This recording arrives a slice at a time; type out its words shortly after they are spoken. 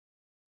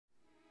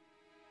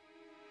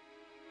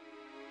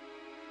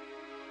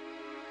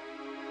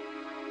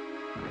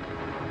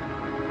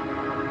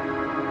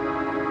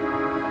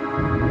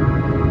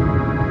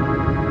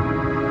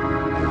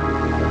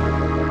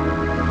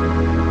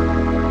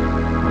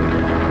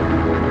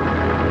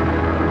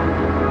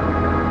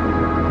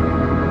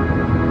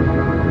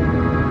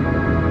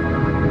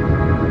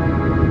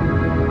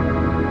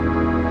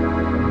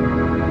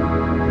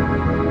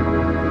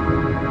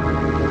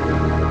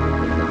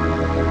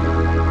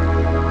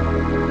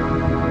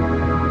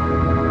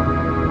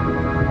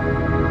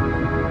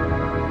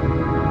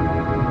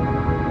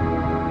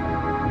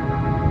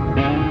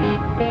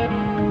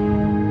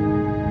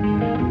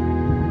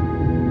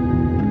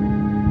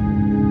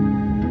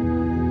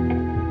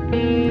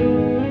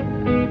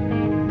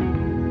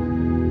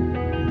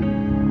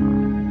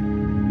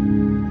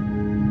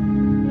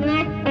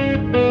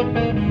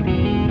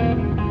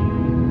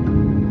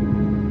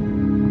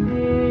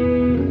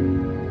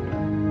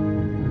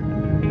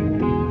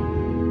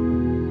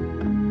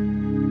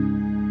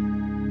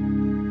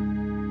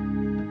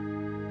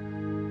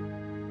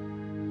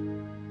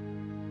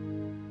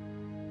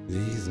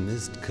these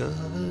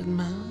mist-covered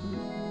mountains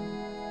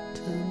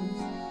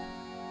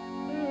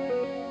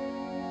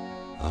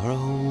are a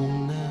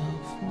home now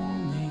for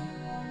me.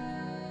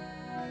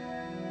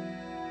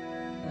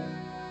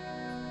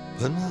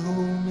 But my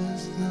home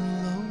is the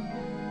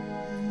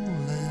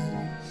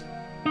lowlands,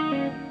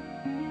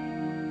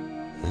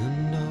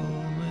 and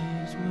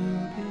always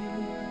will be.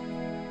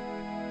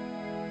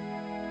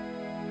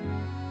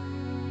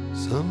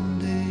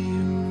 Someday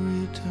you'll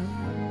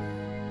return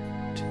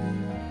to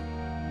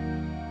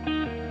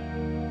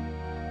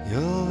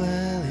your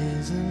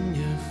valleys and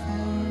your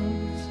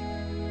farms,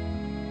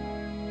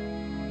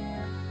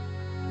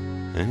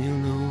 and you'll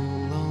no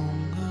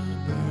longer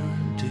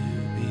burn to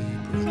be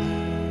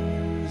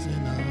brothers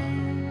in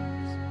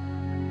arms.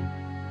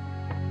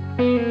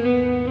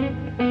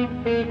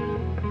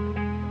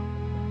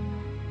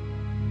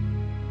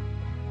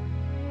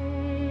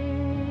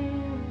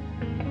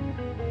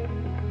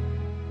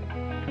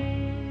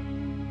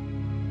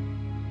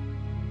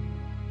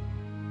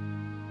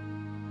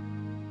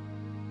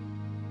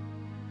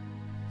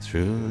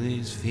 Through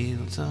these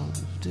fields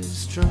of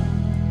destruction,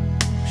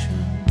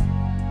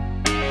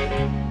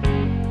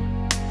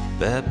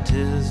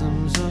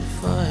 baptisms of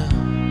fire,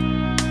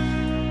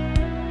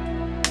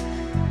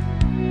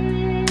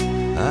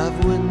 I've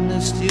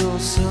witnessed your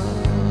suffering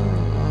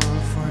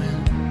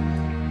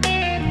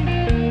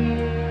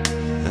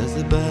as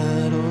the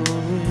battle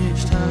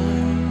reached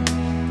high.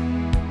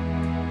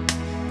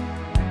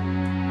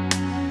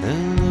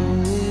 And though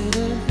it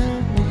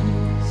hurt me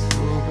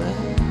so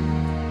bad,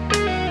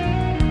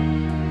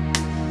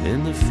 in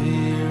the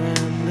fear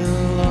and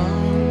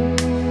alarm,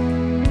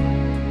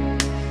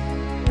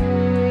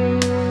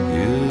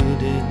 you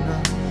did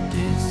not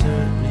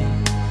desert me,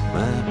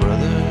 my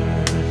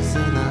brothers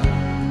in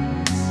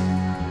arms.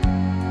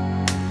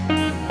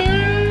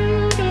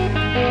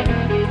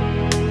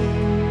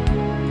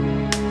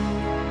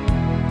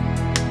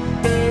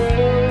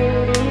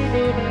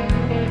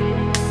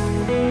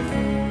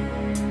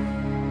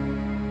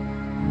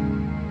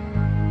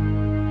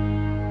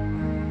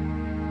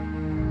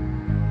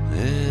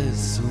 There's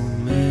so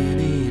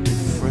many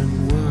different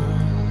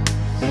worlds,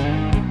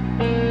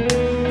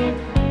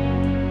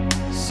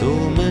 so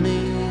many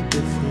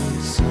different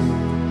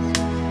suns,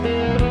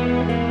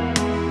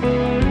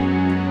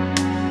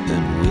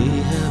 and we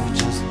have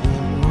just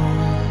one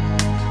world,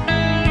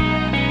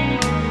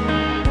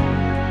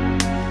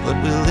 but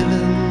we live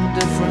in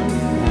different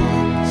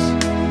ones.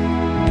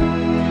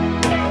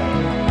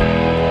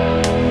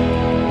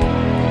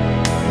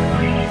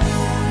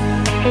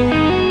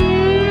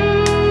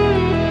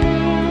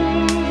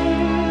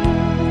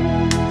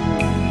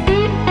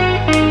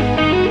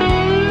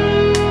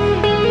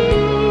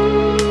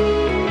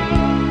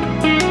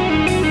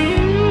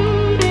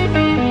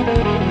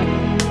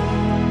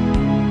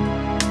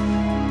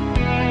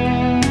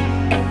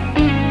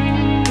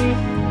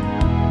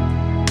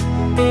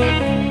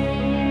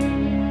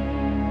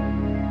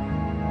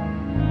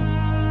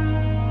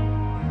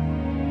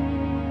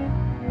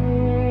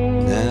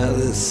 Now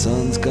the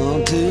sun's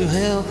gone to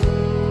hell,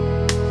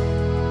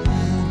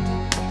 and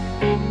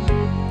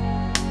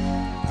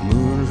the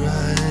moon's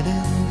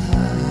riding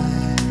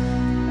high.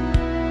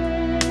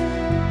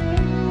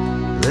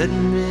 Let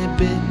me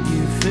bid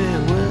you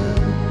farewell.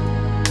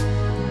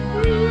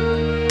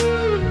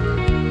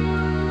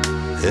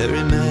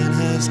 Every man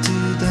has to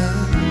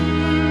die,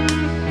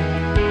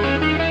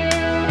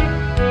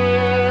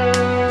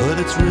 but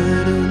it's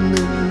written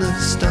in the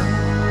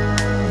stars